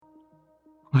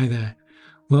Hi there.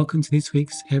 Welcome to this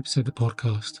week's episode of the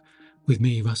podcast with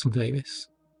me, Russell Davis.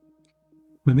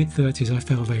 In my mid-30s, I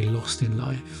felt very lost in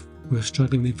life. We were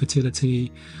struggling with infertility.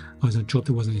 I was in a job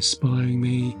that wasn't inspiring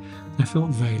me. I felt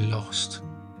very lost.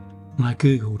 And I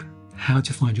Googled how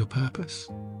to find your purpose.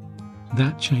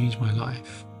 That changed my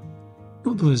life.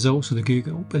 Not the results of the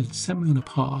Google, but it set me on a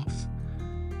path,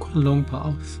 quite a long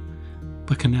path,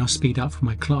 but I can now speed up for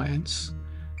my clients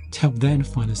to help them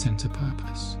find a sense of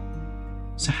purpose.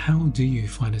 So how do you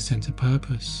find a sense of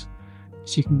purpose?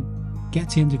 So you can get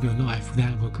to the end of your life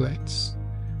without regrets.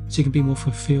 So you can be more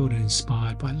fulfilled and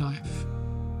inspired by life.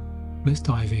 Let's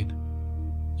dive in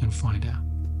and find out.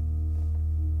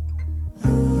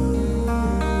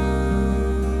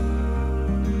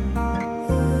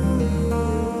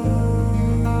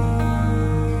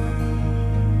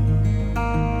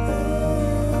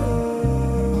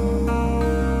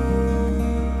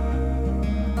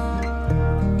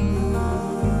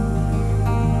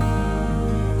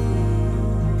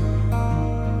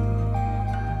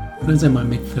 When I was in my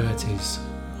mid-30s,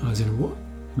 I was in what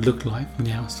looked like from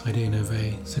the outside in a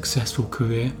very successful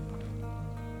career,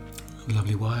 a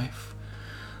lovely wife,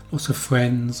 lots of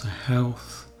friends, a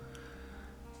health.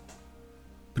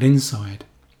 But inside,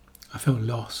 I felt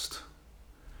lost.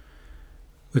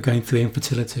 We're going through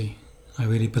infertility. I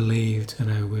really believed, we're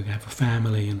going to have a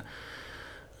family, and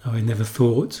I never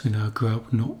thought, I'd grow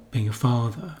up not being a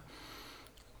father.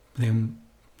 But then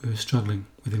we were struggling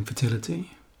with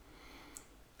infertility.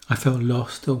 I felt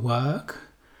lost at work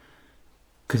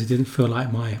because it didn't feel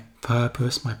like my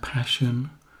purpose, my passion.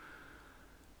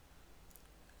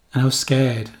 And I was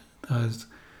scared.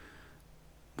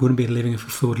 Wouldn't be living a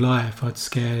fulfilled life. I was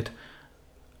scared.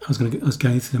 I was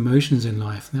going through the motions in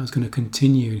life, and that was going to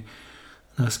continue.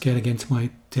 And I was scared again to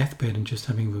my deathbed and just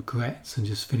having regrets and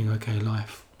just feeling okay,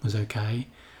 life was okay,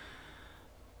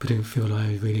 but didn't feel like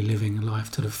I was really living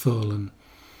life to the full. And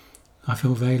I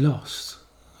felt very lost.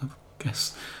 I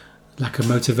guess lack of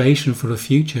motivation for the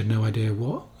future, no idea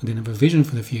what. I didn't have a vision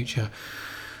for the future.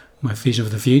 My vision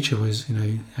for the future was,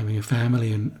 having a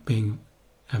family and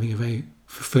having a very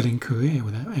fulfilling career,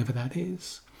 whatever that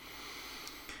is.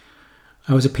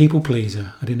 I was a people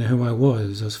pleaser. I didn't know who I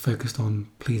was. I was focused on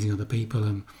pleasing other people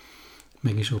and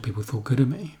making sure people thought good of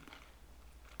me.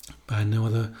 But I had no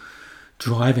other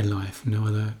drive in life, no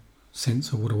other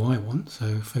sense of what do I want,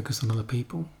 so focused on other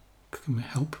people can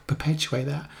help perpetuate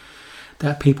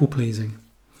that people pleasing.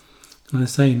 And I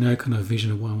say no kind of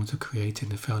vision of what I want to create,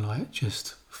 and it felt like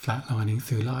just flatlining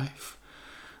through life,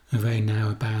 a very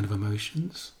narrow band of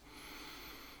emotions.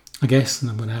 I guess an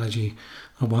analogy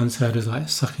I once heard was like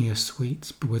sucking a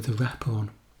sweet but with the wrapper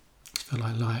on. It felt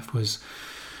like life was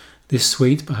this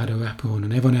sweet but had a wrapper on,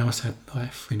 and everyone else had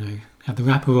life, had the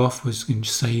wrapper off, was in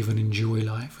save and enjoy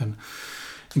life and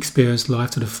experience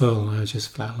life to the full. I was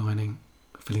just flatlining,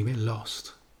 feeling a bit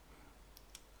lost.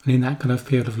 And in that kind of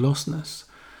period of lostness,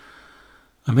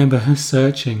 I remember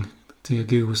searching, doing a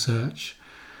Google search,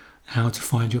 how to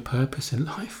find your purpose in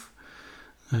life.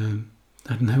 I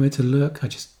didn't know where to look. I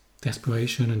just,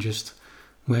 desperation and just,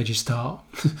 where'd you start?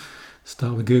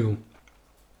 Start with Google.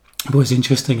 But what's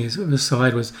interesting is, the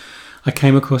side was, I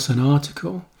came across an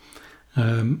article,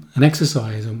 an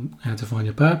exercise on how to find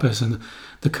your purpose. And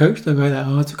the coach that wrote that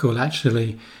article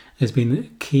actually has been a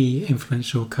key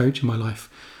influential coach in my life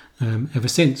ever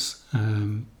since,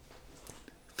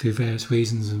 through various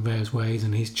reasons and various ways,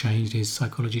 and he's changed his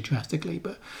psychology drastically.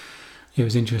 But it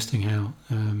was interesting how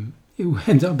it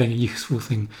ended up being a useful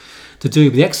thing to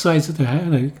do. But the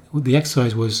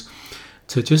exercise was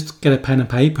to just get a pen and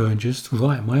paper and just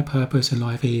write, my purpose in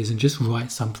life is, and just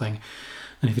write something.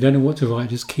 And if you don't know what to write,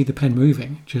 just keep the pen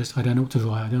moving. I don't know what to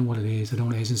write, I don't know what it is,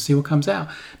 and see what comes out.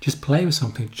 Just play with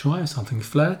something, try something,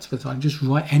 flirt with something, just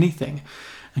write anything.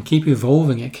 And keep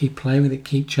evolving it, keep playing with it,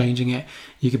 keep changing it.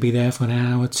 You could be there for an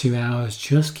hour, 2 hours,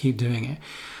 just keep doing it.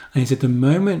 And he said, the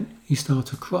moment you start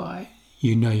to cry,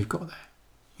 you know you've got there.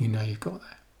 You know you've got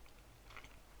there.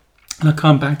 And I'll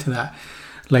come back to that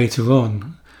later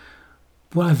on.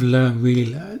 What I've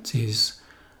really learned is,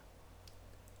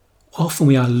 often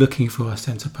we are looking for a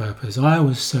sense of purpose. I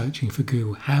was searching for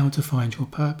Google, how to find your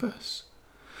purpose.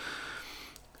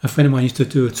 A friend of mine used to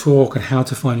do a talk on how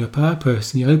to find your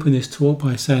purpose, and he opened this talk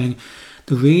by saying,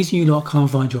 the reason you lot can't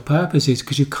find your purpose is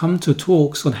because you come to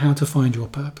talks on how to find your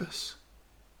purpose.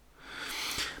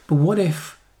 But what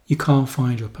if you can't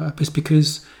find your purpose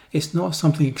because it's not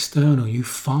something external you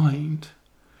find?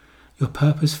 Your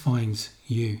purpose finds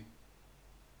you.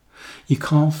 You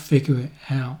can't figure it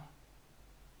out.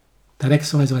 That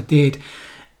exercise I did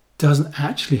doesn't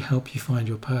actually help you find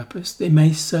your purpose. It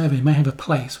may serve, it may have a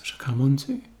place, which I'll come on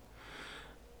to.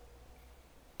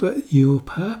 But your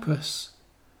purpose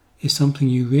is something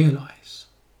you realise.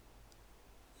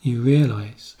 You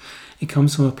realise. It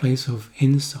comes from a place of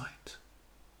insight.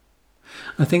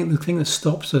 I think the thing that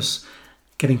stops us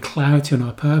getting clarity on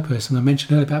our purpose, and I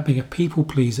mentioned earlier about being a people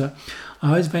pleaser,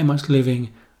 I was very much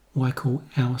living what I call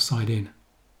outside in.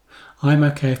 I'm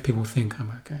okay if people think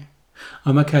I'm okay.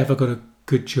 I'm okay if I've got a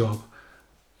good job,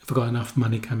 if I've got enough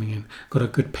money coming in, got a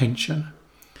good pension.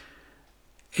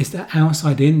 It's that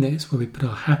outside inness where we put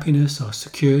our happiness, our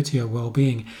security, our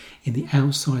well-being in the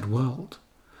outside world,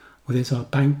 whether it's our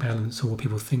bank balance or what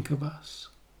people think of us.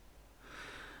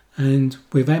 And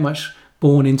we're very much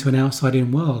born into an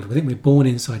outside-in world. We think we're born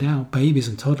inside out. Babies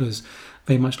and toddlers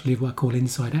very much live what I call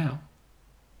inside out.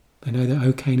 They know that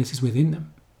okayness is within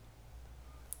them.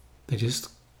 They're just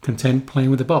content playing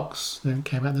with the box. They don't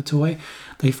care about the toy.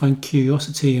 They find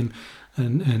curiosity and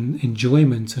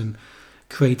enjoyment and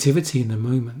creativity in the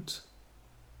moment.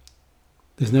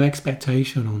 There's no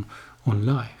expectation on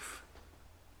life.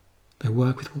 They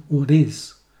work with what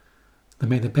is. They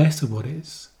make the best of what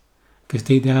is. Because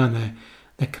deep down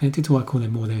they're connected to what I call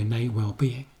their innate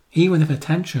well-being. Even if a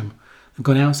tantrum, they've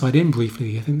gone outside in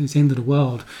briefly, I think it's the end of the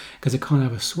world because they can't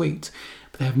have a sweet,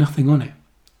 but they have nothing on it.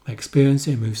 They experience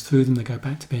it, it moves through them, they go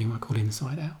back to being what I call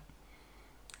inside out.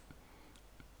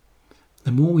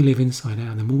 The more we live inside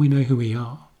out, the more we know who we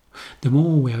are, the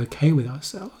more we're okay with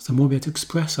ourselves, the more we're able to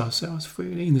express ourselves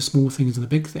freely in the small things and the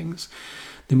big things.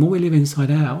 The more we live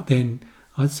inside out, then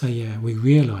I'd say, we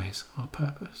realise our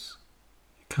purpose.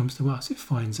 It comes to us, it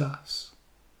finds us.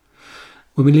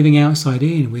 When we're living outside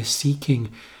in, we're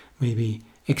seeking maybe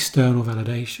external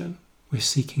validation. We're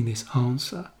seeking this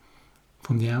answer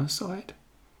from the outside.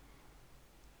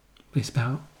 But it's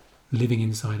about living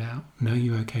inside out, knowing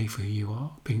you're okay for who you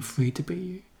are, being free to be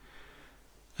you.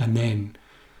 And then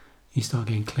you start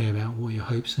getting clear about what your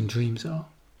hopes and dreams are.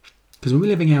 Because when we're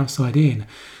living outside in,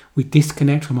 we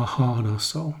disconnect from our heart and our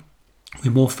soul.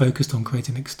 We're more focused on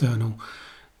creating external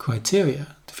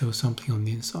criteria to feel something on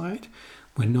the inside.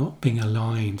 We're not being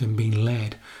aligned and being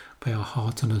led by our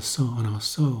heart and our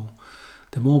soul.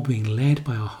 The more being led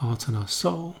by our heart and our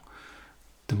soul,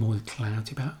 the more the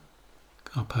clarity about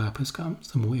our purpose comes,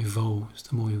 the more it evolves,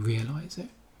 the more we realise it.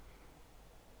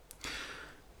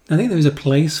 I think there is a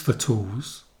place for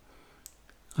tools.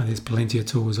 And there's plenty of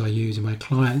tools I use in my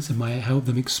clients that might help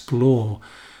them explore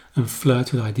and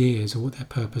flirt with ideas of what their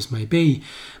purpose may be.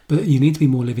 But you need to be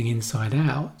more living inside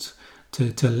out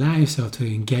to allow yourself to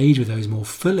engage with those more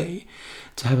fully,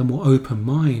 to have a more open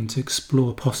mind, to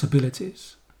explore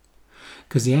possibilities.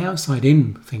 Because the outside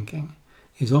in thinking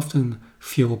is often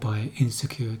fueled by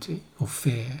insecurity or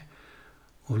fear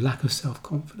or lack of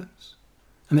self-confidence.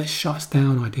 And that shuts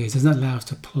down ideas, doesn't allow us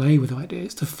to play with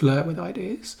ideas, to flirt with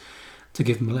ideas, to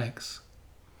give them legs.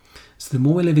 So the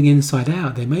more we're living inside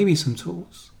out, there may be some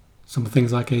tools. Some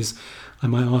things like I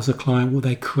might ask a client what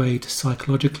they craved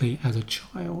psychologically as a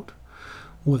child.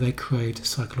 What they craved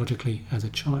psychologically as a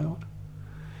child.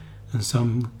 And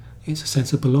some, it's a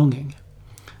sense of belonging.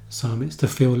 Some, it's to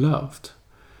feel loved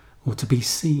or to be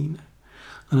seen.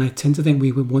 And I tend to think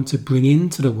we would want to bring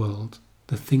into the world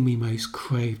the thing we most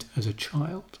craved as a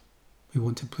child. We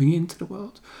want to bring into the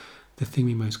world the thing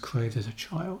we most craved as a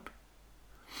child.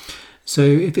 So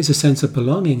if it's a sense of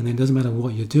belonging, then it doesn't matter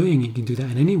what you're doing, you can do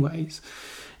that in any ways.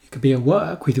 It could be at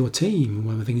work with your team.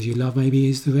 One of the things you love maybe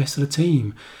is the rest of the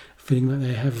team, feeling like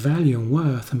they have value and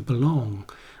worth and belong.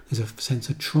 There's a sense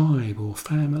of tribe or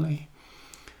family.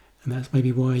 And that's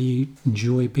maybe why you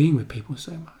enjoy being with people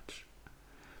so much.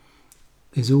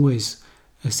 There's always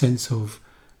a sense of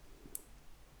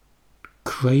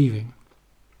craving.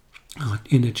 Our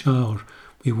inner child,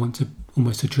 we want to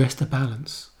almost address the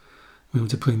balance. We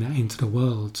want to bring that into the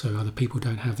world so other people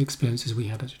don't have the experiences we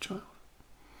had as a child.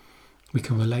 We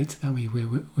can relate to that.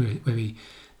 We're very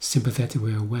sympathetic.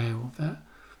 We're aware of that.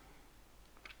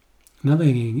 Another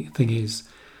thing is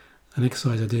an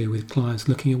exercise I do with clients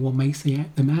looking at what makes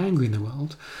them angry in the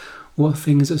world. What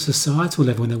things at societal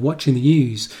level, when they're watching the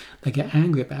news, they get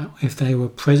angry about. If they were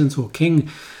president or king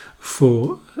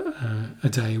for a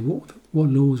day, what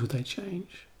laws would they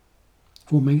change?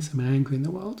 What makes them angry in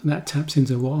the world? And that taps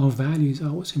into what our values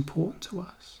are, what's important to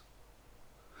us.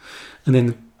 And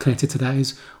then connected to that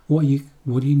is what do you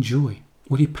enjoy?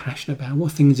 What are you passionate about?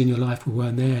 What things in your life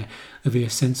weren't there of a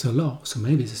sense of loss? Or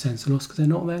maybe it's a sense of loss because they're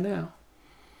not there now.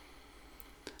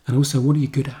 And also, what are you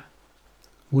good at?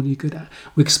 What are you good at?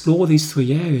 We explore these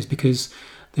three areas because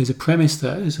there's a premise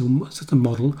there, there's a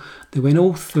model that when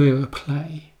all three are at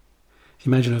play, if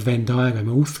you imagine a Venn diagram,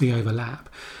 all three overlap.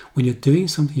 When you're doing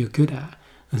something you're good at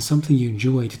and something you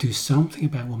enjoy, to do something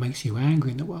about what makes you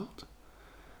angry in the world.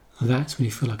 That's when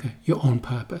you feel like you're on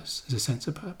purpose. There's a sense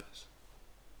of purpose.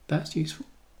 That's useful.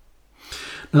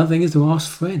 Another thing is to ask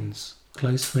friends,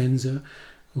 close friends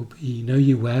will know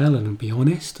you well and be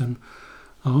honest, and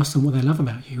ask them what they love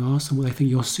about you. Ask them what they think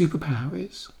your superpower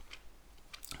is.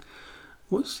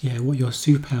 What your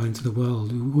superpower into the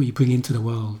world, what you bring into the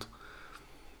world.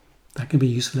 That can be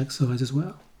a useful exercise as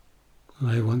well.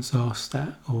 I once asked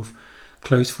that of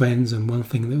close friends, and one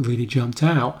thing that really jumped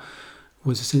out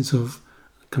was a sense of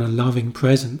kind of loving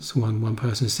presence. One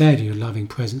person said, your loving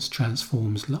presence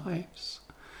transforms lives.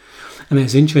 And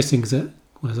it's interesting because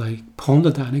as I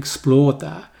pondered that and explored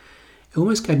that, it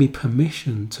almost gave me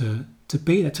permission to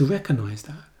be there, to recognise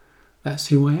that. That's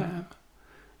who I am.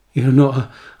 I'm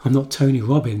not Tony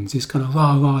Robbins, this kind of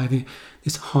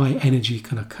this high energy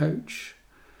kind of coach.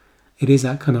 It is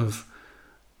that kind of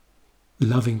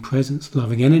loving presence,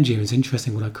 loving energy. And it's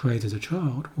interesting, what I created as a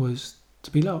child was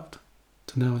to be loved,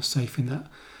 to know I was safe in that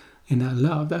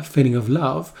love, that feeling of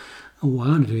love. And what I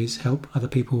want to do is help other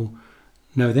people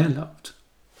know they're loved,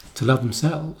 to love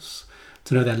themselves,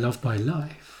 to know they're loved by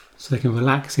life, so they can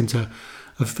relax into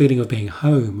a feeling of being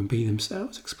home and be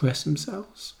themselves, express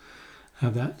themselves,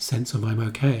 have that sense of I'm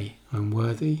okay, I'm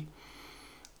worthy,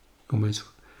 almost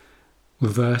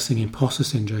reversing imposter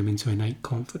syndrome into innate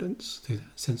confidence through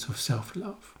that sense of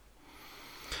self-love.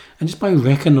 And just by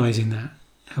recognising that,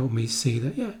 helped me see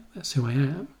that, that's who I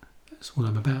am, that's what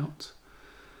I'm about.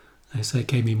 And so it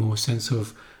gave me more sense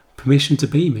of permission to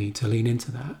be me, to lean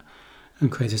into that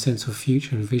and create a sense of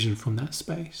future and vision from that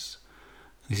space.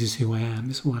 This is who I am,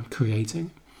 this is what I'm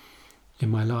creating in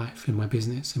my life, in my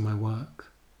business, in my work.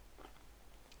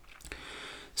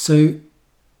 So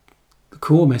the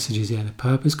core message is, the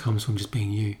purpose comes from just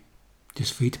being you.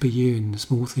 Just free to be you in the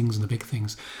small things and the big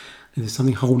things. If there's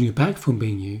something holding you back from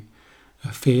being you,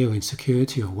 a fear or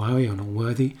insecurity or worry or not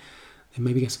worthy, then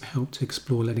maybe get some help to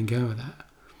explore letting go of that.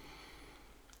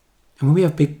 And when we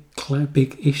have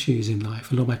big issues in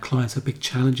life, a lot of my clients have big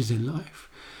challenges in life,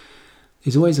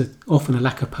 there's always often a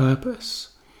lack of purpose.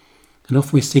 And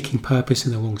often we're seeking purpose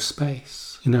in the wrong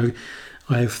space.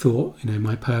 I've thought,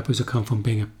 my purpose will come from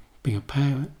being a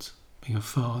parent, being a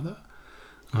father.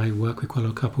 And I work with quite a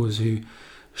lot of couples who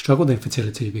struggle with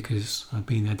infertility because I've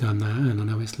been there, done that, and I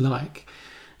know what it's like.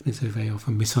 And it's a very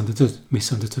often misunderstood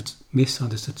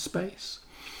space.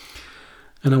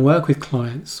 And I work with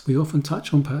clients, we often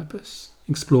touch on purpose,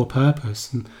 explore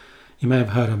purpose. And you may have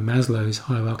heard of Maslow's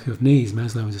hierarchy of needs.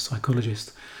 Maslow was a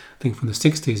psychologist, I think from the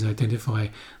 60s, identify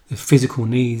the physical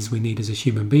needs we need as a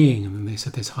human being. And then they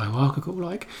said there's hierarchical,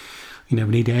 like, we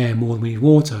need air more than we need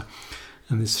water.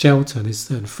 And there's shelter, there's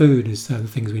certain food, there's certain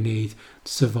things we need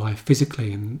to survive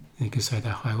physically. And you can say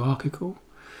they're hierarchical.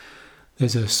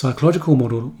 There's a psychological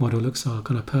model looks at our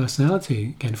kind of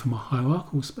personality, again from a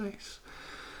hierarchical space.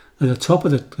 At the top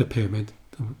of the pyramid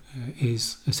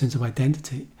is a sense of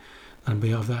identity, and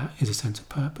below that is a sense of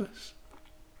purpose.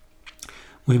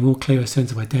 When we more clear a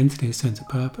sense of identity, a sense of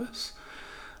purpose,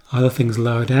 other things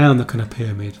lower down the kind of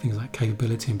pyramid, things like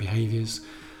capability and behaviours,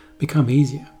 become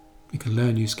easier. We can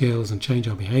learn new skills and change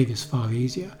our behaviours far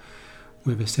easier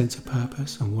with a sense of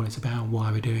purpose and what it's about,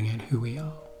 why we're doing it, and who we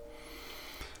are.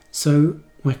 So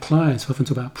my clients often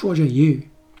talk about Project You.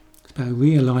 It's about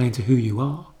realigning to who you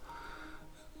are,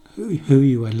 who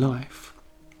you are in life,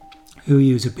 who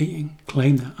you as a being.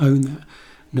 Claim that, own that,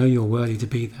 know you're worthy to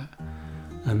be that.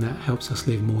 And that helps us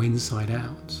live more inside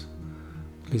out.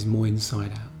 Live more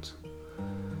inside out.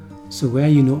 So where are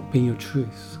you not being your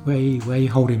truth? Where are you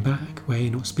holding back? Where are you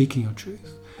not speaking your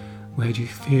truth? Where do you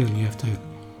feel you have to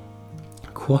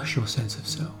quash your sense of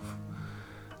self?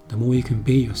 The more you can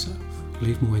be yourself,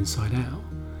 live more inside out,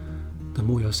 the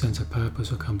more your sense of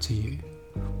purpose will come to you.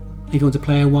 If you want to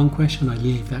play one question I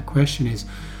leave, that question is,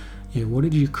 what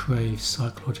did you crave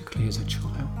psychologically as a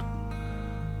child?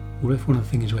 What if one of the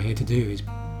things we're here to do is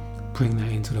bring that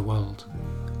into the world,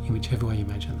 in whichever way you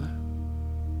imagine that?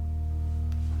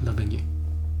 Loving you.